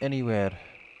see it anywhere.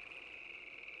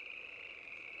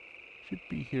 Should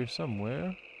be here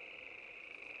somewhere.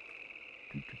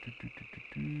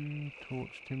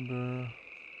 Torch timber.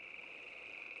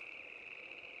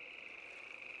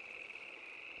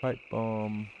 Pipe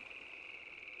bomb.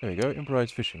 There we go.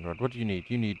 Improvised fishing rod. What do you need?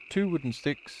 You need 2 wooden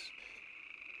sticks,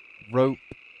 rope,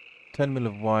 10 mil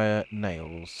of wire,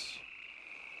 nails.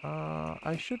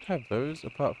 I should have those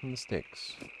apart from the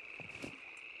sticks.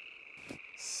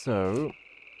 So,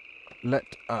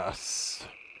 let us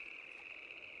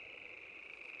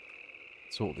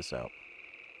sort this out.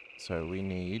 So we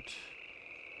need...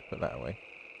 put that away.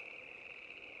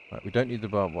 Right, we don't need the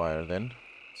barbed wire then,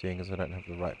 seeing as I don't have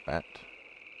the right bat.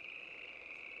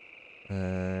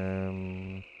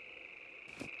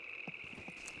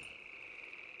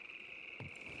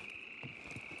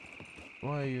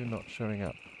 Why are you not showing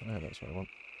up? Oh, that's what I want.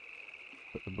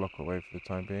 Put the block away for the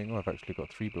time being. Oh, I've actually got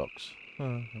 3 blocks.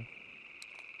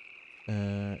 Ammo.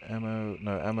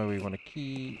 No, ammo we want to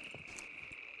keep.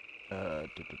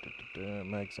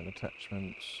 Mags and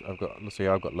attachments. Let's see,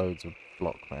 I've got loads of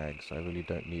block mags. I really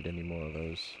don't need any more of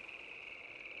those.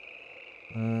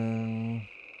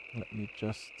 Let me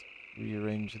just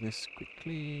rearrange this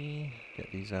quickly.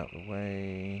 Get these out of the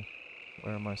way.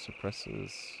 Where are my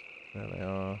suppressors? There they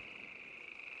are.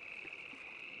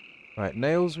 Right,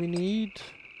 nails we need.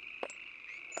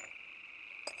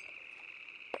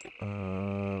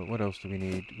 What else do we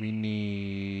need? We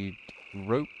need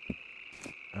rope.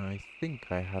 I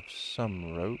think I have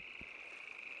some rope.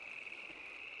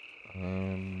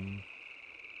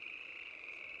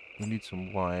 We need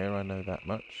some wire, I know that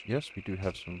much. Yes, we do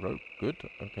have some rope. Good.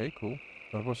 Okay, cool.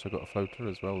 I've also got a floater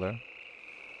as well there.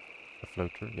 A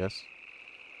floater, yes.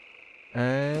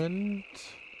 And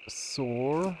a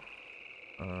saw.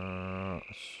 A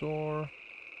saw.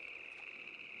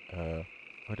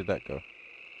 Where did that go?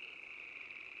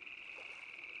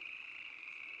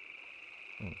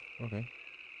 Oh, okay.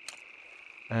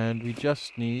 And we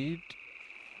just need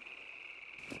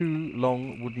 2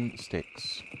 long wooden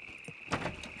sticks.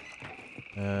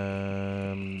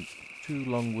 2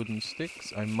 long wooden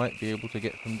sticks I might be able to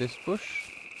get from this bush.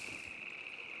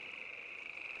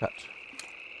 Cut.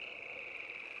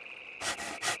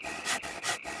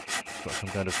 It's got some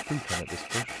kind of fruit on it, this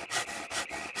bush.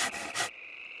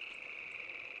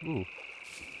 Ooh.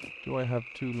 Do I have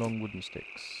 2 long wooden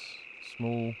sticks?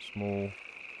 Small,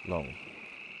 long.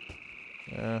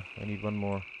 Yeah, I need 1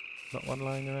 more. Not one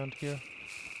lying around here?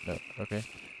 No, okay.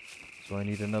 So I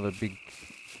need another big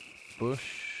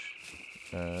bush.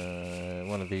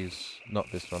 One of these,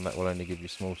 not this one, that will only give you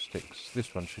small sticks.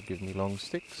 This one should give me long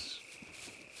sticks.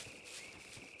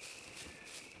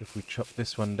 If we chop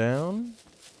this one down...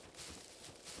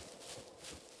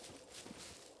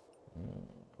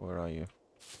 where are you?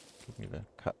 Give me the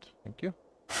cut, thank you.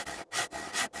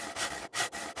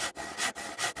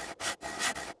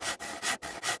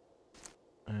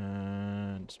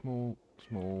 small,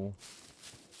 small.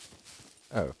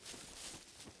 Oh.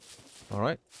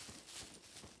 Alright.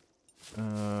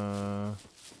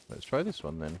 Let's try this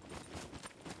one then.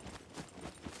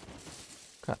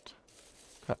 Cut.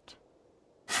 Cut.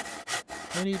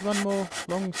 I need one more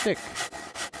long stick.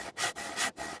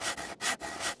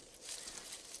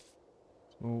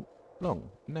 Small, long.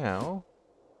 Now,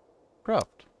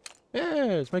 craft. Yeah,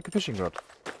 let's make a fishing rod.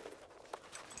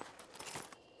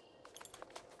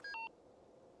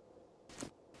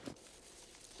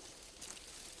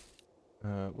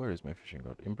 Where is my fishing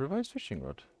rod? Improvised fishing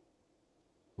rod.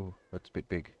 Oh, that's a bit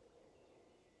big.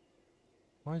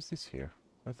 Why is this here?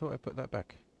 I thought I put that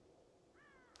back.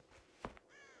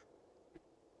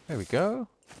 There we go.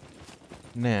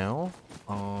 Now,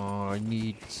 I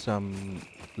need some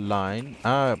line.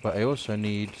 Ah, but I also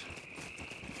need...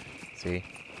 See,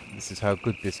 this is how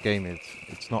good this game is.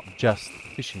 It's not just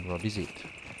fishing rod, is it?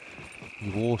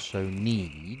 You also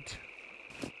need...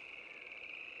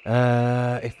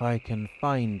 if I can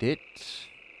find it...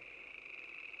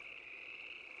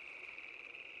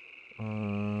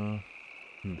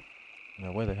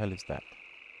 Now, where the hell is that?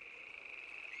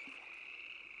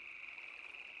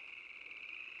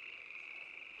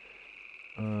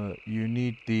 You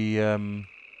need the, I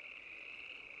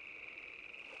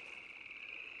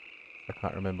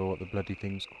can't remember what the bloody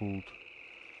thing's called.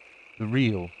 The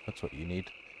reel, that's what you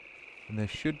need. And there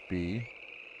should be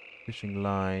fishing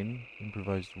line,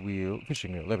 improvised wheel,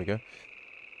 fishing reel, there we go.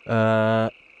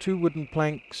 2 wooden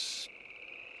planks,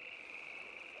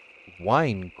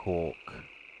 wine cork.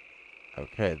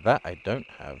 Okay, that I don't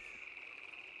have.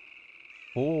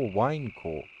 4 wine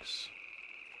corks.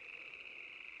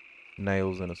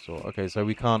 Nails and a saw. Okay, so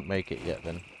we can't make it yet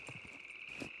then.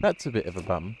 That's a bit of a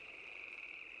bum.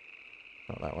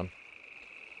 Not that one.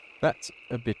 That's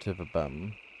a bit of a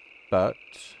bum. But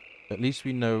at least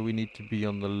we know we need to be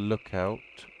on the lookout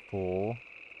for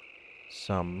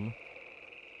some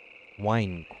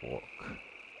wine cork.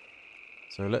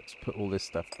 So let's put all this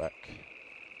stuff back.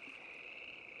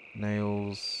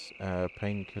 Nails,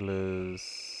 painkillers,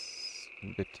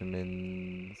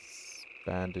 vitamins,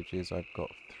 bandages. I've got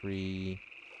 3.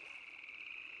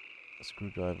 A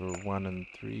screwdriver 1 and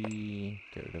 3.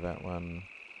 Get rid of that one.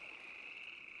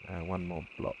 1 more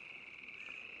block.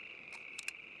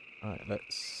 Alright,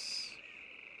 let's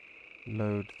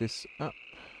load this up.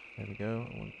 There we go.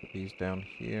 I want to put these down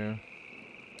here.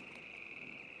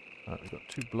 Alright, we've got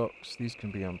 2 blocks. These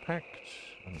can be unpacked.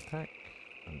 Unpack.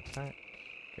 Unpack.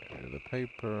 Get rid of the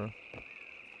paper.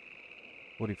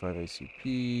 45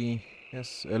 ACP.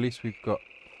 Yes, at least we've got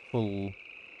full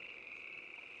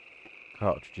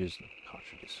cartridges.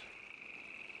 Cartridges.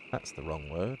 That's the wrong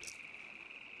word.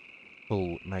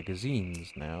 Full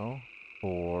magazines now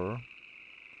for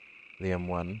the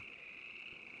M1.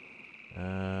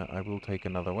 I will take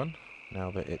another one now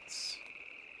that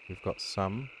we've got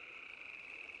some.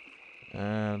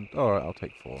 And alright, I'll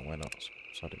take 4. Why not?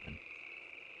 Sod it in.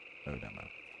 Load ammo.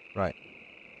 Right.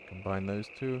 Combine those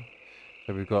 2.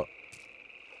 So we've got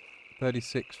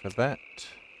 36 for that.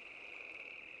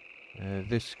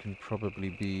 This can probably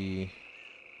be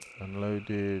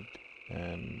unloaded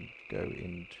and go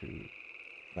into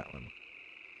that one.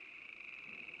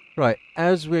 Right,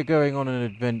 as we're going on an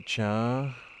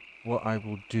adventure, what I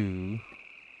will do,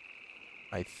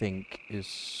 I think, is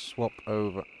swap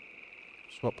over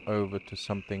to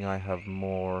something I have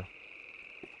more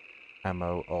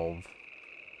ammo of.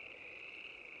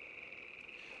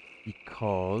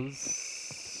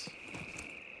 Because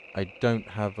I don't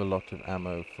have a lot of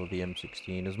ammo for the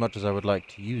M16. As much as I would like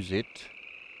to use it,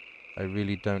 I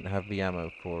really don't have the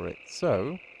ammo for it.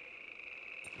 So,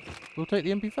 we'll take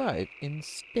the MP5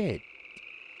 instead.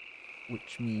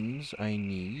 Which means I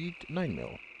need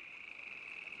 9mm.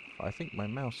 I think my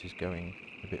mouse is going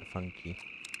a bit funky.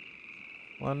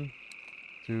 1,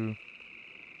 2,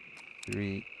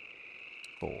 3,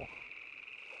 4.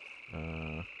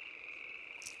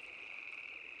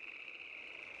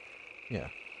 Yeah,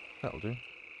 that'll do.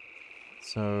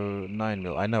 So,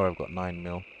 9mm. I know I've got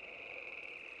 9mm.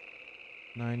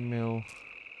 9mm.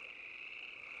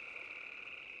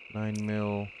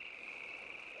 9mm.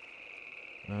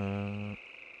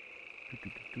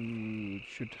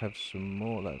 Should have some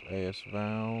more. That's AS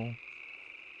Val.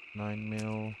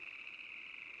 9mm.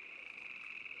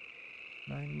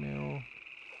 9mm.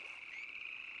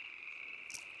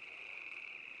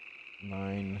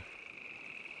 9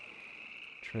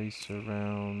 tracer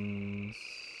rounds.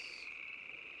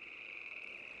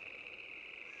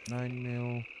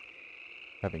 9mm.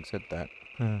 Having said that,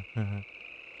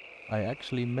 I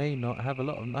actually may not have a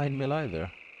lot of 9mm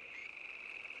either.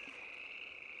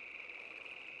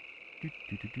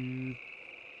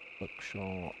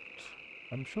 Buckshot.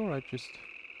 I'm sure I just...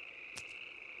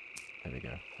 There we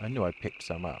go. I knew I picked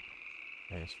some up.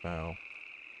 There's foul.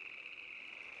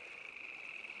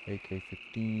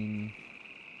 AK-15.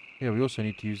 Yeah, we also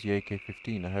need to use the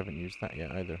AK-15. I haven't used that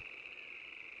yet either.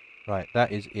 Right,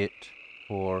 that is it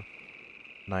for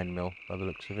 9mm by the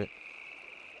looks of it.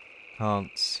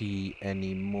 Can't see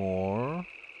any more.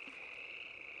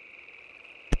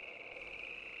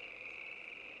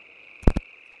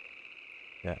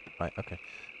 Yeah, right, okay.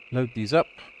 Load these up.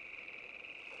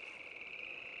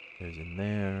 Goes in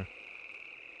there.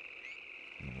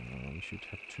 We should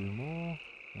have 2 more.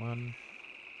 1.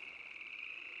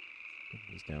 Put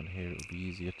these down here, it will be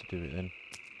easier to do it then.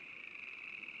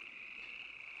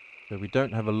 So we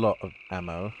don't have a lot of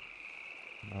ammo.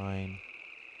 9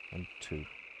 and 2.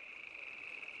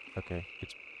 Okay,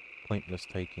 it's pointless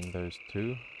taking those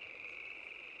 2.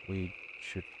 We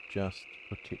should just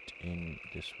put it in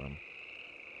this one.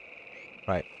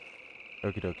 Right.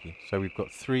 Okie dokie. So we've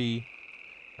got 3,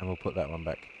 and we'll put that one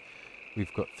back.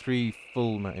 We've got 3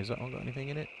 full Is that one got anything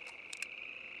in it?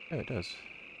 Oh, it does.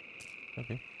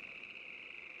 Okay.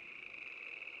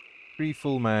 3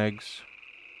 full mags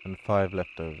and 5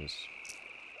 leftovers.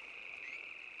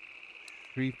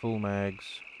 3 full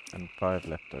mags and 5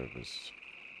 leftovers.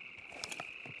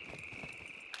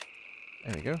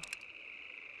 There we go.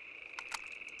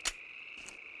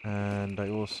 And I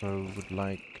also would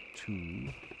like to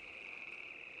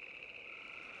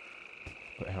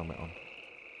put a helmet on.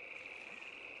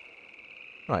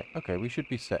 Right, okay, we should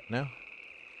be set now.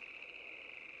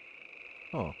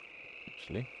 Oh,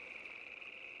 actually,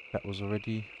 that was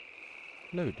already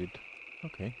loaded.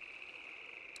 Okay.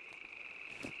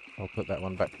 I'll put that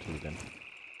one back too then.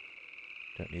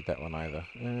 Don't need that one either.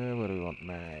 What do we want?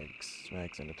 Mags.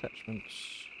 Mags and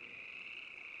attachments.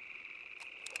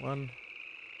 1,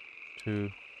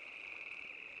 2,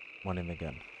 1 in the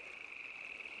gun.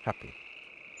 Happy.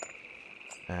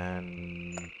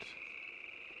 And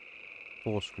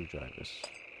 4 screwdrivers.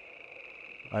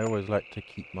 I always like to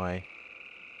keep my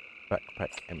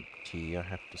backpack empty, I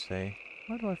have to say.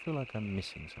 Why do I feel like I'm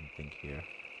missing something here?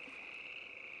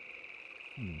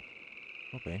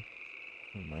 Okay.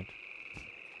 Never mind.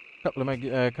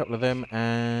 Couple of them,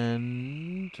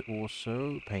 and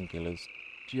also painkillers,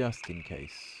 just in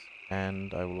case.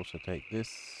 And I will also take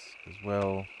this as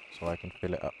well, so I can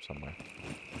fill it up somewhere.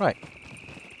 Right.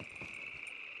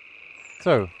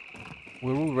 So,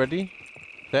 we're all ready.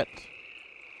 Set.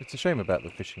 It's a shame about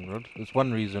the fishing rod. There's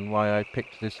one reason why I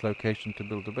picked this location to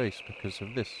build a base, because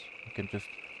of this. I can just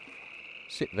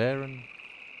sit there and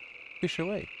fish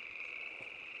away.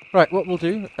 Right, what we'll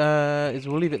do is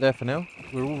we'll leave it there for now.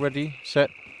 We're all ready,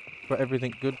 set, got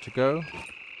everything good to go.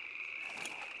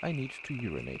 I need to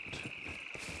urinate.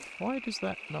 Why does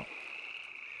that not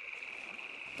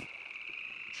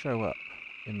show up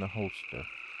in the holster?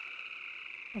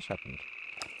 What's happened?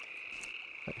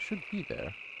 That should be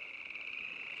there.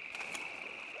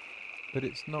 But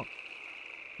it's not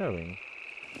showing.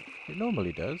 It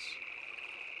normally does.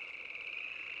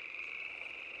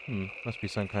 Must be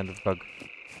some kind of bug.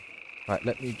 Right,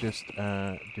 let me just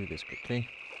do this quickly.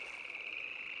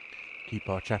 Keep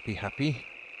our chappy happy.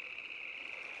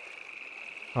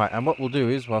 Right, and what we'll do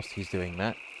is, whilst he's doing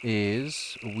that,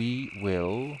 is we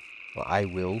will, well, I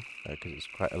will, because it's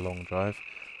quite a long drive,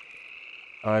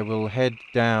 I will head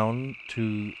down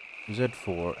to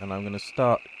Z4, and I'm going to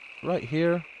start right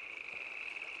here,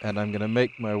 and I'm going to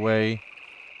make my way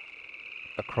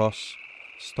across,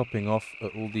 stopping off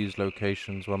at all these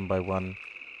locations one by one.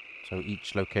 So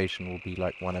each location will be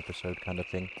like 1 episode kind of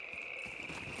thing.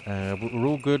 We're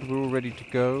all good, we're all ready to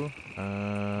go.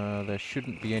 There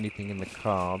shouldn't be anything in the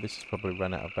car. This has probably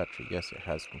run out of battery. Yes, it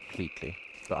has completely.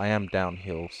 But I am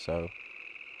downhill, so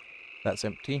that's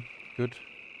empty. Good.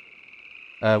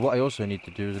 What I also need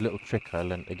to do is a little trick I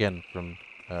learned again from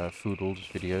Foodle's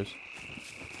videos.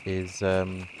 Is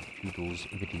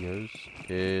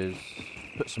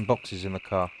put some boxes in the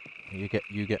car.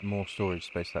 You get more storage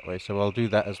space that way. So I'll do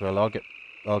that as well.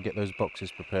 I'll get those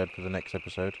boxes prepared for the next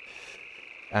episode.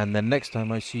 And then next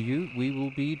time I see you, we will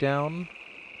be down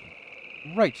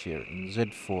right here in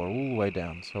Z4, all the way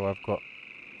down. So I've got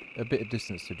a bit of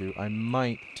distance to do. I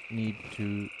might need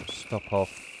to stop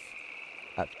off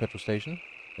at the petrol station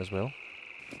as well.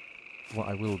 What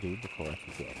I will do before I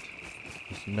forget,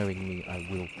 because knowing me, I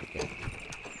will forget.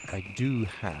 I do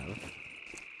have,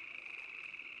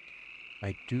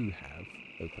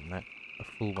 open that, a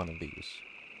full one of these.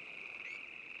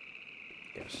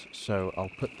 Yes, so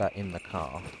I'll put that in the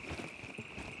car,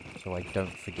 so I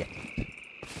don't forget it.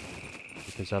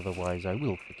 Because otherwise I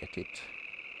will forget it.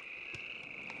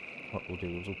 what we'll do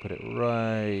is we'll put it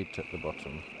right at the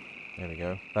bottom. There we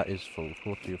go. That is full,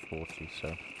 40 of 40,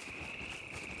 so...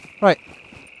 Right.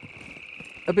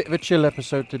 A bit of a chill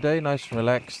episode today, nice and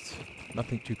relaxed.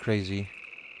 Nothing too crazy.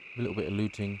 A little bit of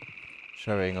looting.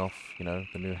 Showing off, you know,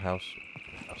 the new house.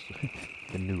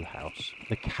 The new house.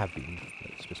 The cabin.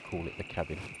 Let's just call it the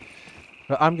cabin.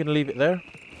 But I'm going to leave it there.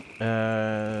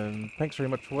 Thanks very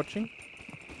much for watching.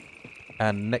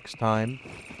 And next time,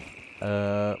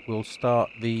 we'll start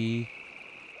the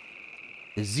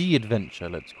Z adventure,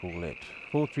 let's call it.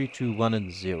 4, 3, 2, 1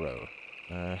 and 0.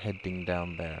 Heading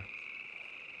down there.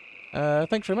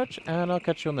 Thanks very much, and I'll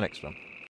catch you on the next one.